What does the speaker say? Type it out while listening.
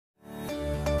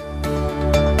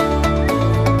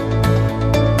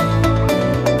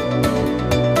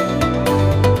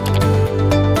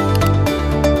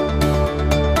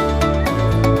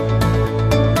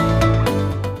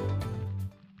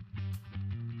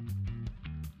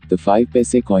The 5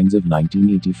 paise coins of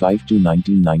 1985 to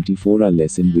 1994 are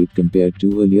less in weight compared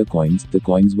to earlier coins. The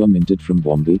coins were minted from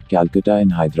Bombay, Calcutta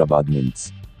and Hyderabad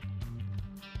Mints.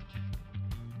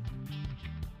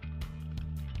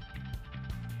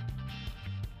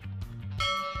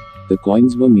 The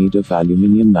coins were made of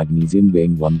aluminium-magnesium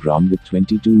weighing 1 gram with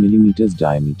 22 mm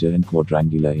diameter and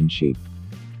quadrangular in shape.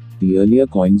 The earlier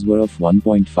coins were of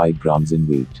 1.5 grams in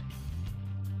weight.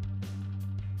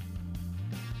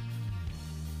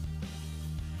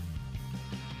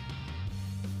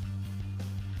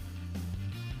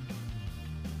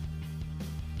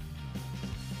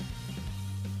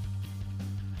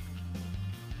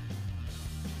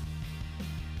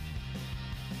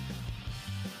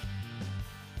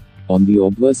 On the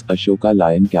obverse, Ashoka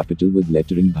Lion Capital with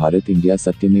lettering Bharat India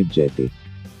Satyamev Jayate.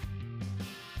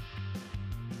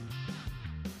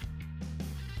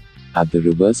 At the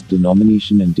reverse,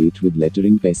 Denomination and Date with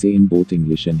lettering Paise in both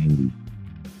English and Hindi.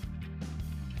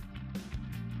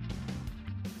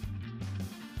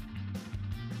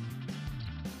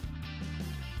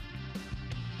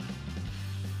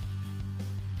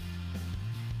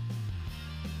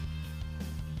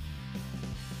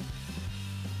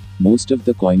 Most of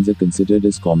the coins are considered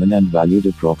as common and valued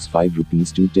approx 5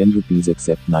 rupees to 10 rupees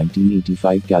except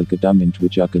 1985 Calcutta Mint,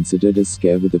 which are considered as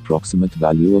scarce with approximate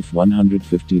value of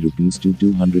 150 rupees to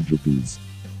 200 rupees.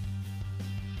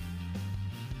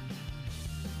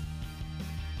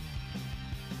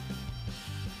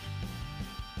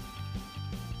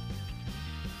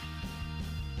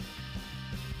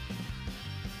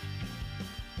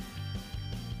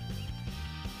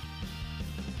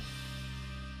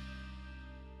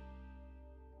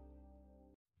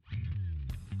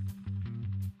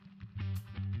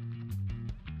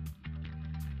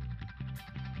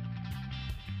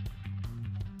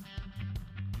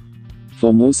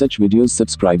 For more such videos,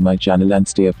 subscribe my channel and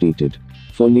stay updated.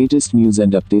 For latest news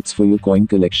and updates for your coin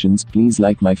collections, please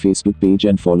like my Facebook page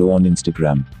and follow on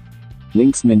Instagram.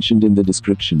 Links mentioned in the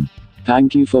description.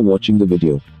 Thank you for watching the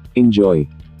video. Enjoy.